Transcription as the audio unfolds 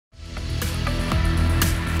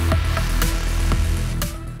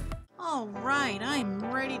Alright, I'm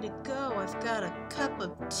ready to go. I've got a cup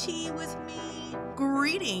of tea with me.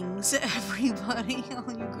 Greetings, everybody,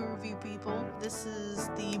 all you groovy people. This is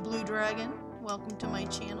the Blue Dragon. Welcome to my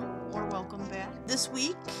channel, or welcome back. This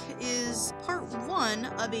week is part one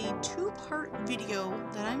of a two-part video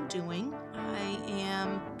that I'm doing. I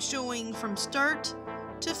am showing from start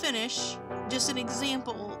to finish just an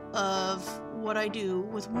example of what I do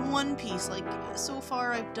with one piece. Like, so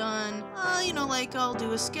far I've done, like I'll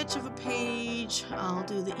do a sketch of a page, I'll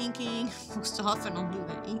do the inking. Most often I'll do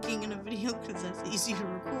the inking in a video because that's easy to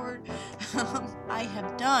record. I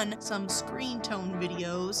have done some screen tone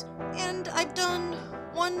videos, and I've done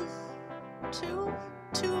two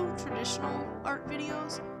traditional art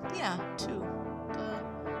videos. Yeah, two. The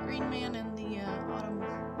Green Man and the Autumn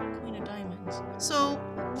Queen of Diamonds. So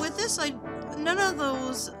with this, none of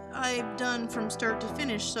those I've done from start to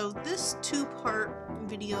finish, so this two-part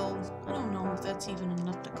video, I don't know if that's even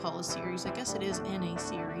enough to call a series. I guess it is in a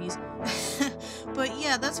series. But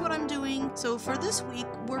yeah, that's what I'm doing. So for this week,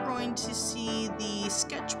 we're going to see the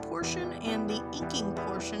sketch portion and the inking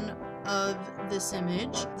portion of this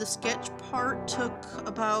image. The sketch part took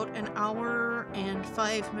about an hour and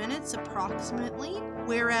 5 minutes approximately,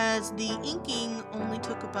 whereas the inking only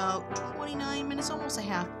took about 29 minutes, almost a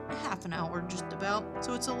half an hour just about.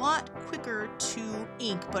 So it's a lot quicker to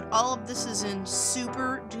ink, but all of this is in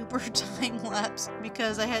super duper time lapse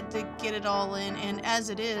because I had to get it all in, and as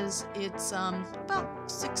it is, it's about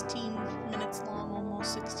 16 minutes long,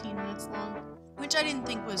 almost 16 minutes long. Which I didn't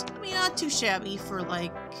think was, not too shabby for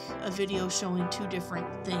like a video showing two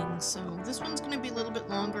different things. So this one's going to be a little bit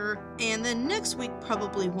longer, and then next week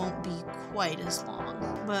probably won't be quite as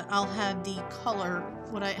long. But I'll have the color,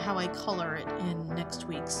 how I color it in next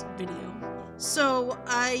week's video. So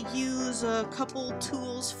I use a couple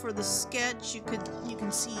tools for the sketch. You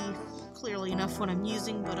can see clearly enough what I'm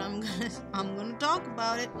using, but I'm gonna talk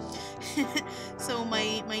about it. So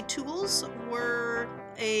my tools were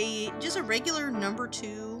just a regular number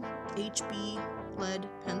 2 HB lead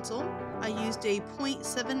pencil. I used a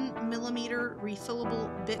 0.7mm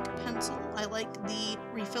refillable Bic pencil. I like the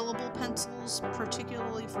refillable pencils,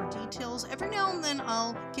 particularly for details. Every now and then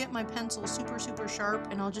I'll get my pencil super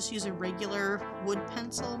sharp and I'll just use a regular wood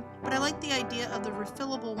pencil. But I like the idea of the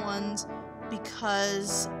refillable ones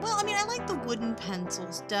because, I like the wooden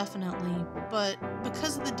pencils, definitely. But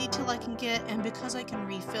because of the detail I can get and because I can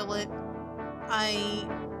refill it,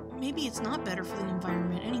 maybe it's not better for the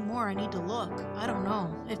environment anymore. I need to look. I don't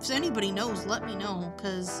know. If anybody knows, let me know,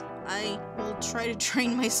 because I will try to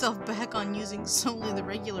train myself back on using solely the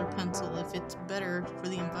regular pencil if it's better for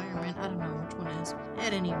the environment. I don't know which one is.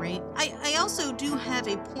 At any rate, I also do have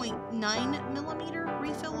a 0.9mm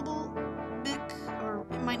refillable Bic, or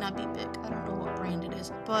it might not be Bic. I don't know what brand it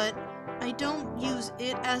is, but I don't use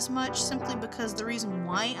it as much simply because the reason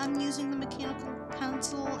why I'm using the mechanical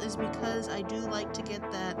pencil is because I do like to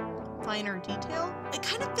get that finer detail. It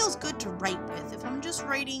kind of feels good to write with. If I'm just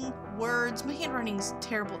writing words, my handwriting's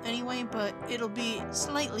terrible anyway, but it'll be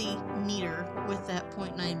slightly neater with that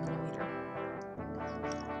 0.9mm.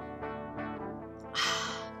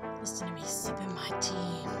 Listen to me sipping my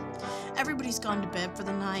tea. Everybody's gone to bed for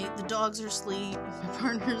the night. The dogs are asleep. My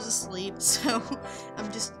partner's asleep. So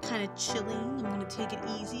I'm just kind of chilling. I'm going to take it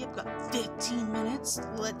easy. I've got 15 minutes.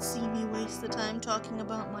 Let's see me waste the time talking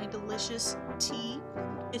about my delicious tea.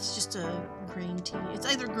 It's just a green tea. It's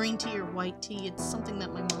either green tea or white tea. It's something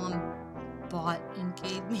that my mom bought and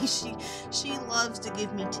gave me. She loves to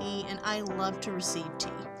give me tea, and I love to receive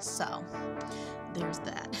tea. So there's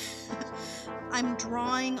that. I'm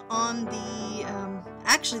drawing on the,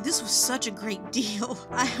 actually this was such a great deal.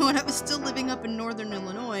 When I was still living up in northern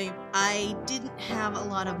Illinois, I didn't have a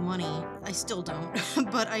lot of money. I still don't,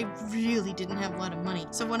 but I really didn't have a lot of money.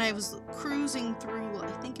 So when I was cruising through,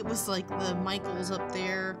 I think it was like the Michaels up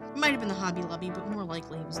there, it might have been the Hobby Lobby, but more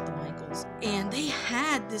likely it was the Michaels. And they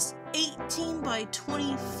had this 18 by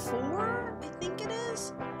 24, I think it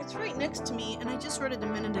is. It's right next to me, and I just read it a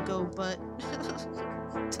minute ago, but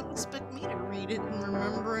don't expect me to read it and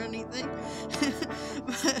remember anything.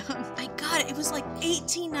 But I got it. It was like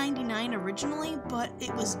 $18.99 originally, but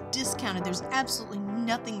it was discounted. There's absolutely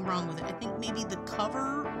nothing wrong with it. I think maybe the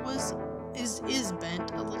cover was is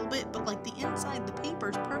bent a little bit, but like the inside, the paper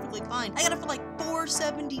is perfectly fine. I got it for like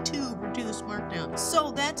 $4.72 reduced markdown.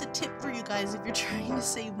 So that's a tip for you guys if you're trying to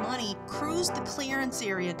save money. Cruise the clearance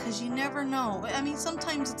area, because you never know. I mean,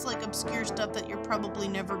 sometimes it's like obscure stuff that you're probably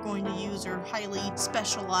never going to use or highly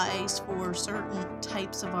specialized for certain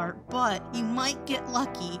types of art, but you might get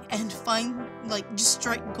lucky and find, like, just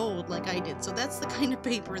strike gold like I did. So that's the kind of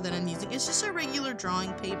paper that I'm using. It's just a regular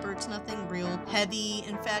drawing paper. It's nothing real heavy.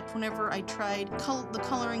 In fact, whenever I tried the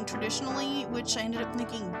coloring traditionally, which I ended up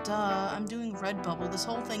thinking, duh, I'm doing Redbubble. This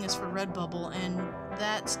whole thing is for Redbubble, and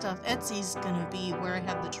that stuff, Etsy's gonna be where I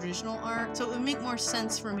have the traditional art, so it would make more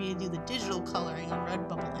sense for me to do the digital coloring on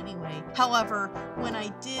Redbubble anyway. However, when I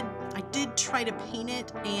did try to paint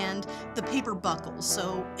it, and the paper buckles,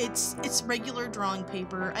 so it's regular drawing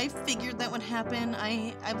paper. I figured that would happen.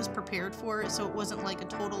 I was prepared for it, so it wasn't like a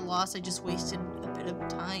total loss. I just wasted a bit of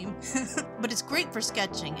time. But it's great for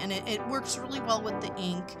sketching, and it works really well with the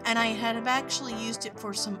ink, and I have actually used it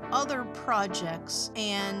for some other projects,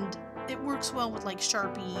 and it works well with like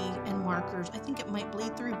Sharpie and markers. I think it might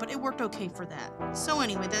bleed through, but it worked okay for that. So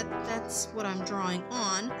anyway, that's what I'm drawing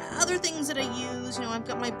on. Other things that I use, you know, I've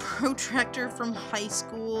got my protractor from high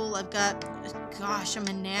school. I've got, gosh, a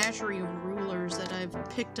menagerie of rulers that I've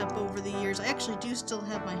picked up over the years. I actually do still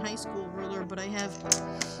have my high school ruler, but I have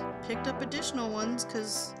picked up additional ones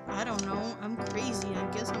because, I don't know, I'm crazy. I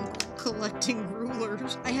guess I'm collecting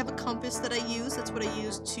rulers. I have a compass that I use. That's what I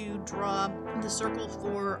use to draw the circle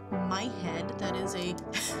for my head. That is a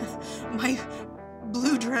my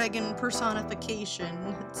blue dragon personification.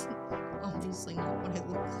 It's obviously not what it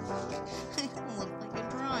looks like. I don't look like a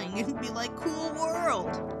drawing. It'd be like cool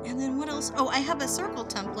world. And then what else? Oh, I have a circle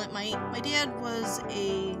template. My dad was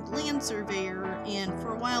a land surveyor, and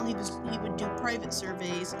for a while he would do private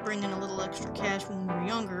surveys, bring in a little extra cash when we were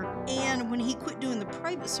younger. And when he quit doing the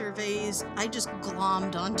private surveys, I just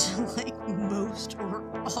glommed onto like most or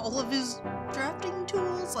all of his drafting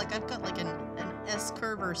tools. Like I've got like an S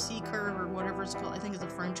curve or C curve or whatever it's called. I think it's a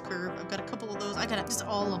French curve. I've got a couple of those. I got just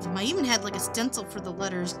all of them. I even had like a stencil for the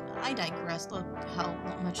letters. I digress. Look how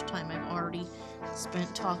much time I've already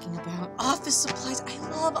spent talking about office supplies. I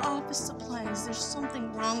love office supplies. There's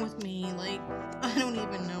something wrong with me. Like, I don't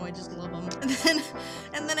even know. I just love them.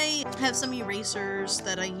 And then I have some erasers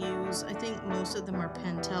that I use. I think most of them are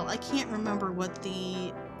Pentel. I can't remember what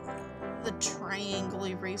the triangle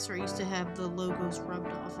eraser I used to have the logos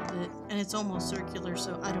rubbed off of it, and it's almost circular,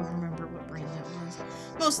 so I don't remember what brand that was.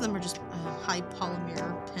 Most of them are just high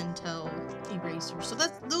polymer Pentel erasers. So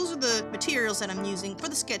those are the materials that I'm using for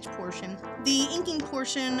the sketch portion. The inking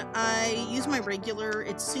portion, I use my regular,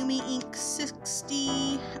 it's Sumi Ink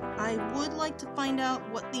 60. I would like to find out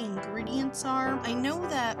what the ingredients are. I know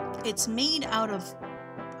that it's made out of,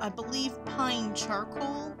 I believe, pine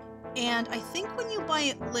charcoal. And I think when you buy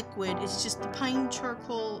it liquid, it's just the pine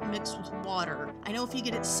charcoal mixed with water. I know if you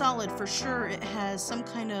get it solid, for sure it has some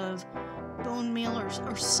kind of bone meal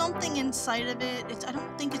or something inside of it. I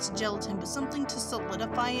don't think it's gelatin, but something to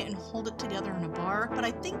solidify it and hold it together in a bar. But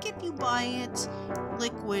I think if you buy it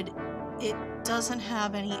liquid, it doesn't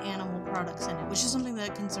have any animal products in it, which is something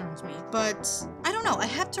that concerns me. But I don't know. I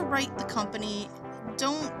have to write the company.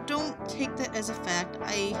 Don't take that as a fact.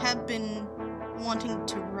 I have been wanting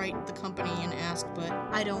to write the company and ask, but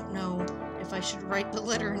I don't know if I should write the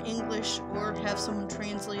letter in English or have someone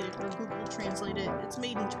translate it or Google translate it. It's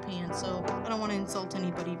made in Japan, so I don't want to insult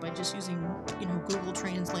anybody by just using, you know, Google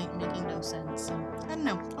Translate making no sense. So I don't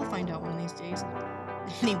know. I'll find out one of these days.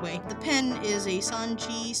 Anyway, the pen is a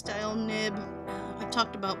Sanji style nib. I've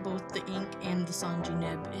talked about both the ink and the Sanji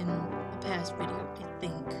nib in a past video, I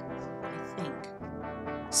think.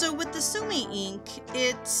 So with the Sumi ink,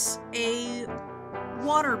 it's a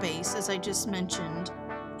water base, as I just mentioned,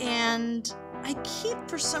 and I keep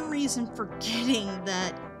for some reason forgetting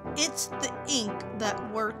that it's the ink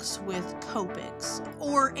that works with Copics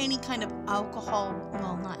or any kind of alcohol.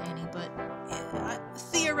 Well, not any, but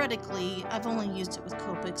theoretically I've only used it with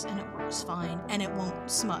Copics and it works fine and it won't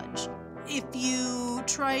smudge. If you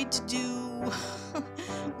try to do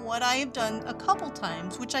what I have done a couple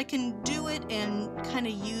times, which I can do it and kind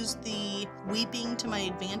of use the weeping to my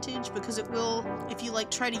advantage, because it will, if you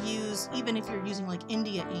like try to use, even if you're using like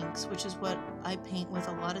India inks, which is what I paint with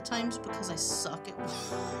a lot of times because I suck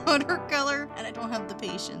at watercolor and I don't have the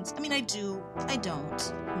patience. I mean, I do. I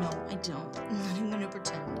don't. No, I don't. I'm not even going to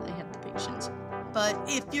pretend I have the patience. But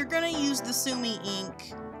if you're going to use the Sumi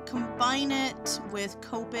ink, combine it with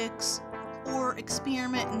Copics or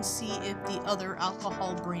experiment and see if the other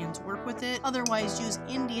alcohol brands work with it. Otherwise, use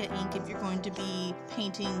India ink if you're going to be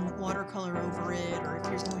painting watercolor over it, or if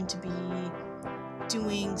you're going to be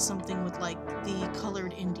doing something with like the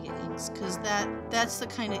colored India inks, because that's the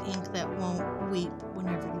kind of ink that won't weep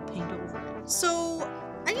whenever you paint over it. So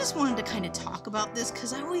I just wanted to kind of talk about this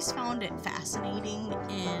because I always found it fascinating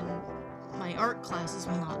in my art classes.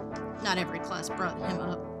 Well, not every class brought him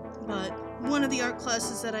up, but one of the art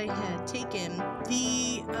classes that I had taken,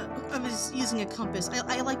 I was using a compass.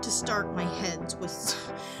 I like to start my heads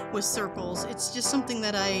with circles. It's just something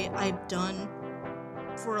that I've done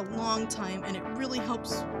for a long time, and it really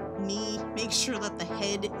helps me make sure that the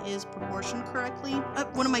head is proportioned correctly.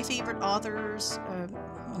 One of my favorite authors,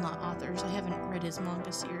 well, not authors, I haven't read his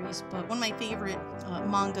manga series, but one of my favorite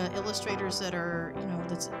manga illustrators that are,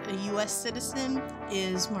 that's a US citizen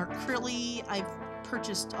is Mark Crilly. I've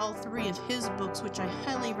purchased all 3 of his books, which I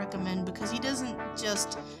highly recommend because he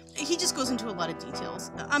just goes into a lot of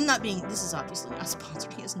details. This is obviously not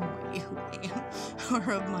sponsored, he has no idea who I am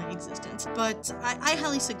or of my existence, but I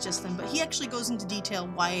highly suggest them. But he actually goes into detail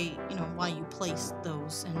why you place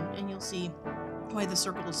those, and you'll see why the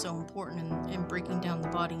circle is so important in breaking down the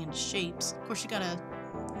body into shapes. Of course, you gotta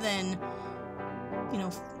then,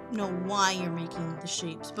 know why you're making the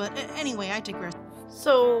shapes. But anyway, I digress.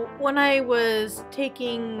 So when I was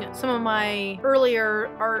taking some of my earlier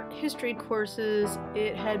art history courses,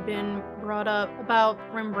 it had been brought up about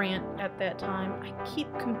Rembrandt at that time. I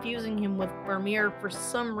keep confusing him with Vermeer for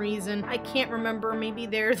some reason. I can't remember, maybe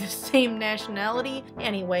they're the same nationality.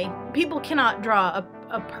 Anyway, people cannot draw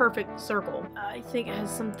a perfect circle. I think it has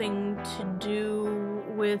something to do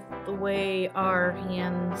with the way our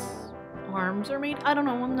arms are made. I don't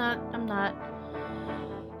know,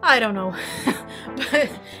 I don't know. But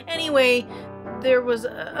anyway, there was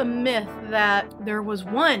a myth that there was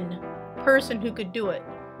one person who could do it.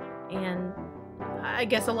 And I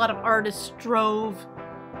guess a lot of artists strove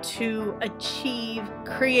to achieve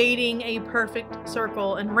creating a perfect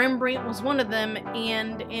circle, and Rembrandt was one of them.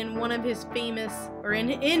 And in one of his famous, or in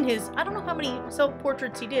his, I don't know how many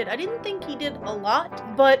self-portraits he did. I didn't think he did a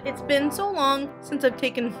lot, but it's been so long since I've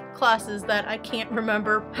taken classes that I can't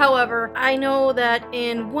remember. However, I know that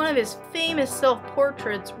in one of his famous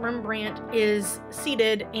self-portraits, Rembrandt is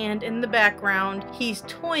seated, and in the background he's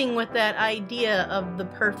toying with that idea of the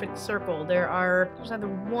perfect circle. There's either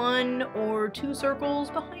 1 or 2 circles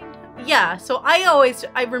behind him. Yeah, so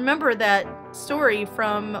I remember that story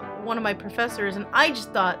from one of my professors, and I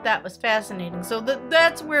just thought that was fascinating. So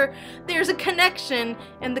that's where there's a connection,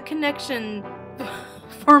 and the connection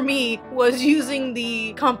for me was using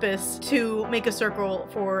the compass to make a circle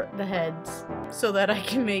for the heads so that I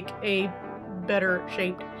can make a better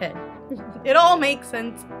shaped head. It all makes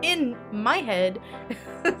sense in my head,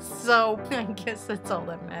 so I guess that's all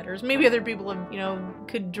that matters. Maybe other people have,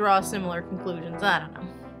 could draw similar conclusions. I don't know.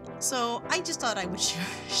 So I just thought I would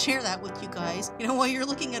share that with you guys. While you're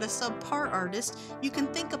looking at a subpar artist, you can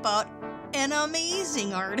think about an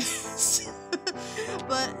amazing artist.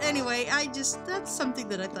 But anyway, that's something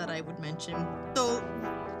that I thought I would mention. So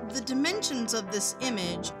the dimensions of this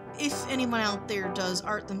image, if anyone out there does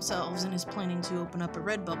art themselves and is planning to open up a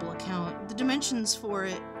Redbubble account, the dimensions for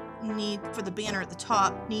the banner at the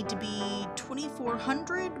top need to be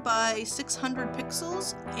 2400 by 600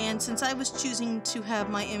 pixels, and since I was choosing to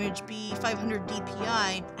have my image be 500 DPI,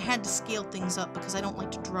 I had to scale things up because I don't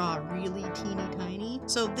like to draw really teeny tiny.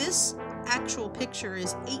 So this actual picture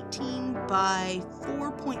is 18 by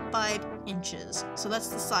 4.5 inches, so that's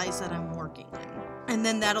the size that I'm working in. And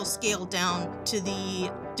then that'll scale down to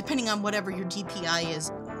depending on whatever your DPI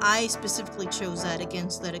is. I specifically chose that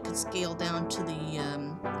against that it could scale down to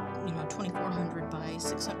the 2400 by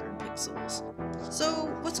 600 pixels.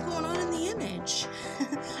 So what's going on in the image?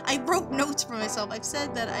 I wrote notes for myself. I've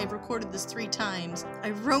said that I've recorded this 3 times. I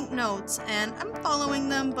wrote notes and I'm following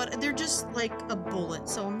them, but they're just like a bullet,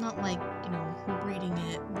 so I'm not like, reading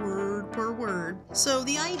it word per word. So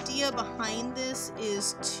the idea behind this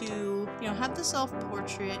is to, have the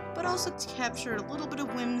self-portrait, but also to capture a little bit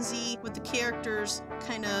of whimsy with the characters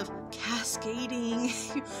kind of cascading,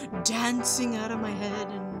 dancing out of my head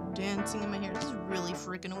and dancing in my hair. This is really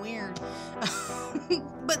freaking weird.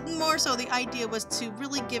 But more so, the idea was to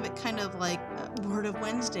really give it kind of like Word of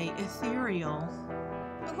Wednesday, ethereal.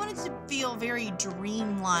 I wanted to feel very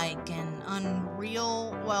dreamlike and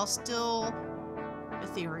unreal while still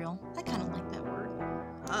ethereal. I kind of like that word.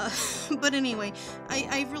 But anyway,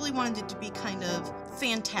 I really wanted it to be kind of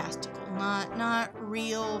fantastical, not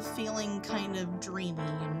real, feeling kind of dreamy,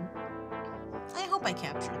 and I hope I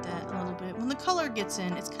captured that a little bit. When the color gets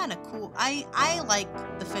in, it's kind of cool. I like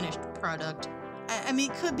the finished product. I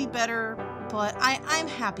mean, it could be better, but I'm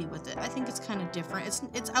happy with it. I think it's kind of different.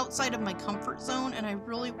 It's outside of my comfort zone, and I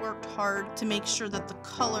really worked hard to make sure that the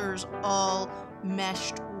colors all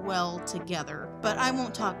meshed well together. But I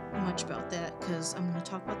won't talk much about that because I'm going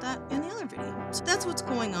to talk about that in the other video. So that's what's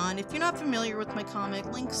going on. If you're not familiar with my comic,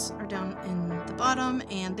 links are down in the bottom,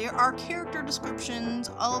 and there are character descriptions.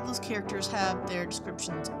 All of those characters have their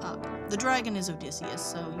descriptions up. The dragon is Odysseus,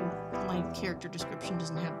 so my character description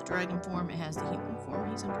doesn't have the dragon form, it has the human form.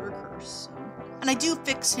 He's under a curse. So. And I do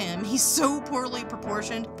fix him. He's so poorly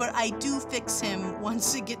proportioned, but I do fix him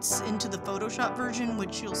once it gets into the Photoshop version,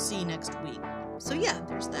 which you'll see next week. So yeah,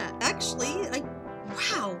 there's that. Actually,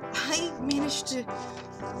 wow, I managed to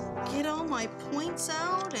get all my points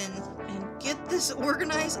out and get this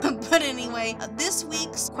organized. But anyway, this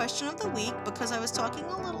week's question of the week, because I was talking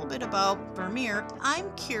a little bit about Vermeer,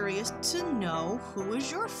 I'm curious to know, who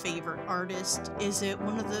is your favorite artist? Is it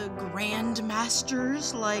one of the grand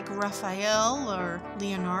masters like Raphael or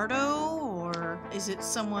Leonardo? Or is it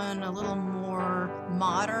someone a little more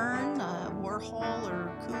modern, Warhol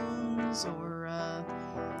or Koons, or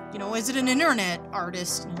you know, is it an internet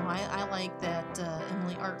artist? You know, I like that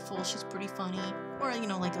Emily Artful. She's pretty funny. Or, you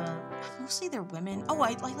know, like mostly they're women. Oh,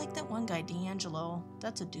 I like that one guy, D'Angelo.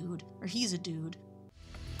 That's a dude. Or he's a dude.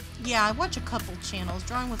 Yeah, I watch a couple channels.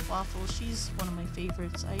 Drawing with Waffles, she's one of my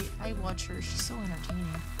favorites. I watch her. She's so entertaining.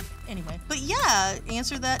 Anyway, but yeah,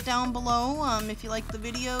 answer that down below. If you like the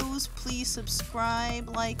videos, please subscribe,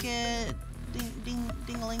 like it,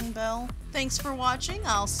 ding-a-ling bell. Thanks for watching.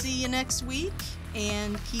 I'll see you next week,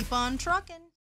 and keep on trucking.